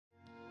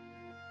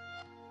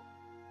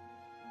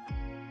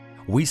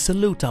We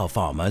salute our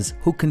farmers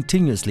who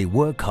continuously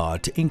work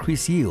hard to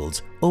increase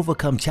yields,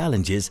 overcome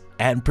challenges,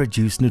 and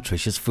produce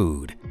nutritious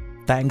food.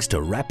 Thanks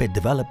to rapid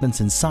developments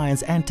in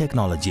science and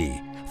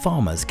technology,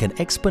 farmers can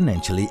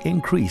exponentially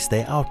increase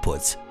their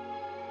outputs.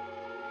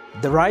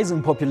 The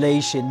rising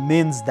population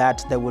means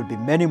that there will be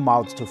many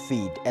mouths to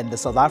feed, and the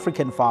South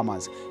African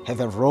farmers have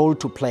a role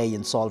to play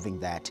in solving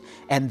that,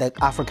 and the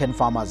African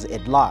farmers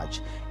at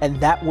large. And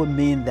that will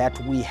mean that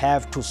we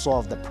have to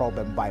solve the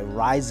problem by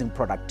rising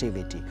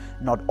productivity,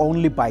 not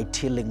only by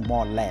tilling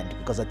more land,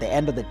 because at the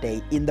end of the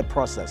day, in the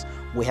process,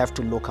 we have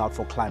to look out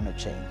for climate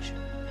change.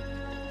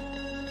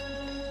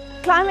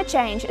 Climate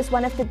change is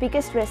one of the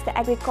biggest risks the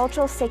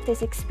agricultural sector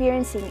is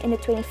experiencing in the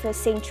 21st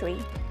century.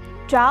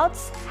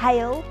 Droughts,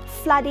 hail,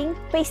 flooding,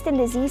 pest and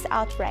disease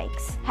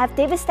outbreaks have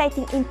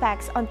devastating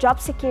impacts on job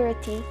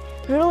security,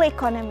 rural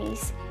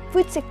economies,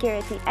 food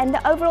security, and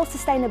the overall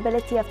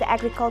sustainability of the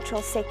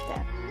agricultural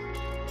sector.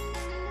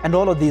 And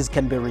all of these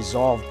can be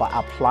resolved by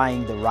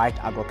applying the right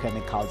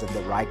agrochemicals and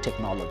the right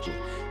technology.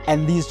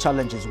 And these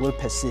challenges will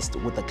persist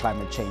with the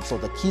climate change. So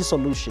the key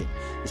solution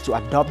is to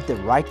adopt the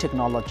right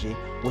technology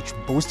which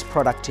boosts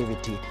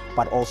productivity,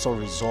 but also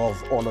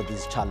resolve all of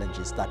these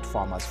challenges that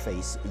farmers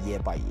face year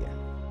by year.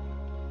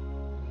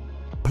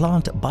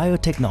 Plant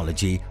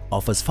biotechnology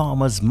offers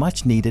farmers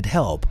much needed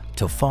help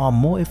to farm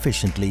more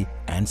efficiently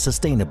and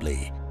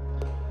sustainably.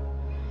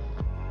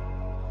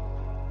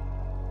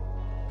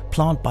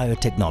 Plant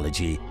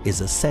biotechnology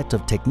is a set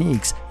of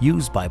techniques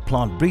used by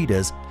plant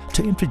breeders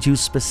to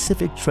introduce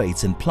specific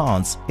traits in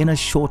plants in a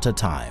shorter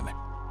time.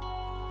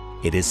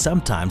 It is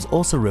sometimes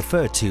also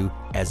referred to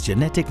as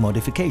genetic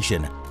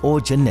modification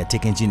or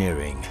genetic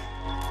engineering.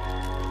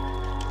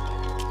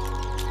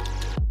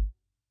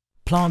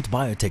 Plant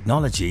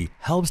biotechnology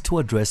helps to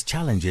address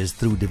challenges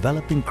through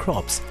developing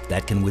crops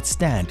that can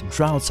withstand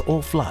droughts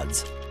or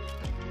floods,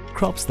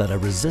 crops that are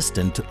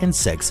resistant to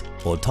insects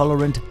or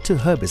tolerant to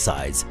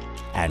herbicides,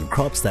 and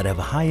crops that have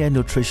higher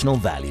nutritional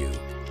value.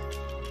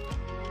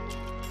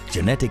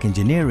 Genetic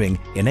engineering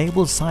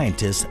enables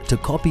scientists to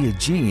copy a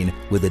gene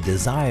with a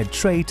desired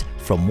trait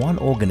from one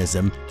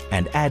organism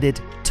and add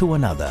it to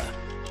another.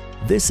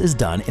 This is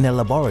done in a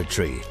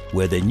laboratory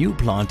where the new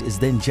plant is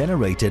then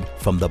generated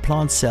from the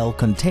plant cell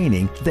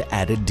containing the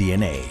added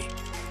DNA.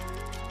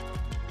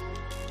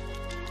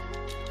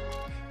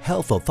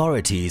 Health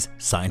authorities,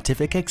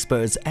 scientific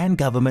experts and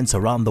governments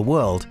around the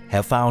world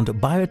have found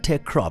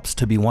biotech crops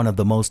to be one of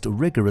the most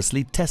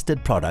rigorously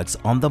tested products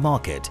on the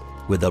market,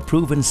 with a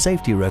proven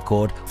safety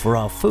record for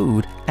our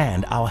food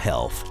and our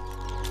health.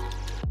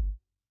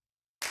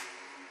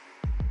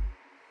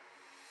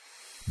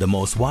 The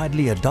most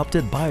widely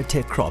adopted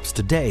biotech crops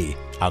today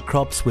are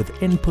crops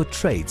with input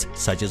traits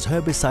such as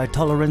herbicide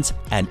tolerance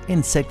and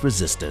insect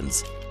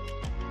resistance.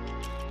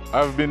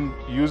 I've been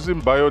using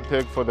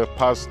biotech for the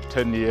past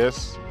 10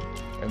 years,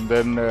 and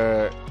then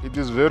it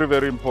is very,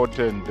 very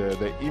important.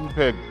 The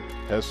impact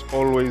has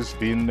always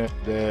been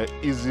the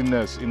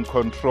easiness in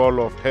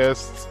control of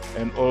pests,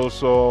 and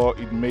also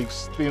it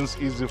makes things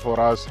easy for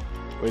us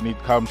when it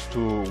comes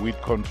to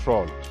weed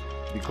control,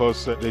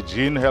 because the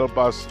gene helps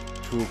us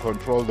to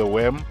control the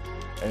worm,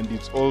 and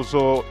it's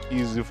also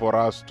easy for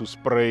us to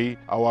spray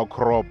our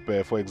crop,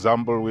 for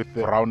example with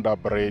the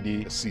Roundup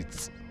Ready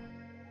seeds.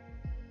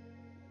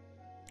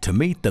 To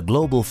meet the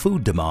global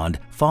food demand,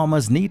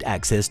 farmers need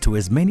access to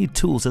as many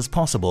tools as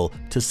possible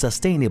to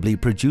sustainably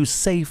produce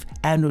safe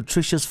and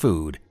nutritious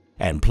food,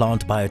 and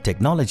plant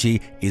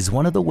biotechnology is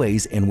one of the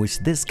ways in which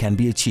this can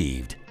be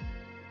achieved.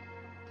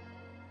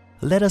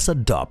 Let us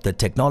adopt the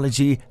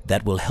technology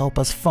that will help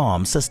us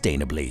farm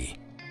sustainably.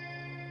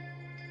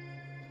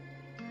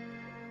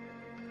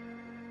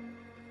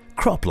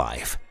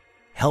 CropLife,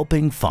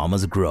 helping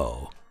farmers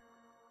grow.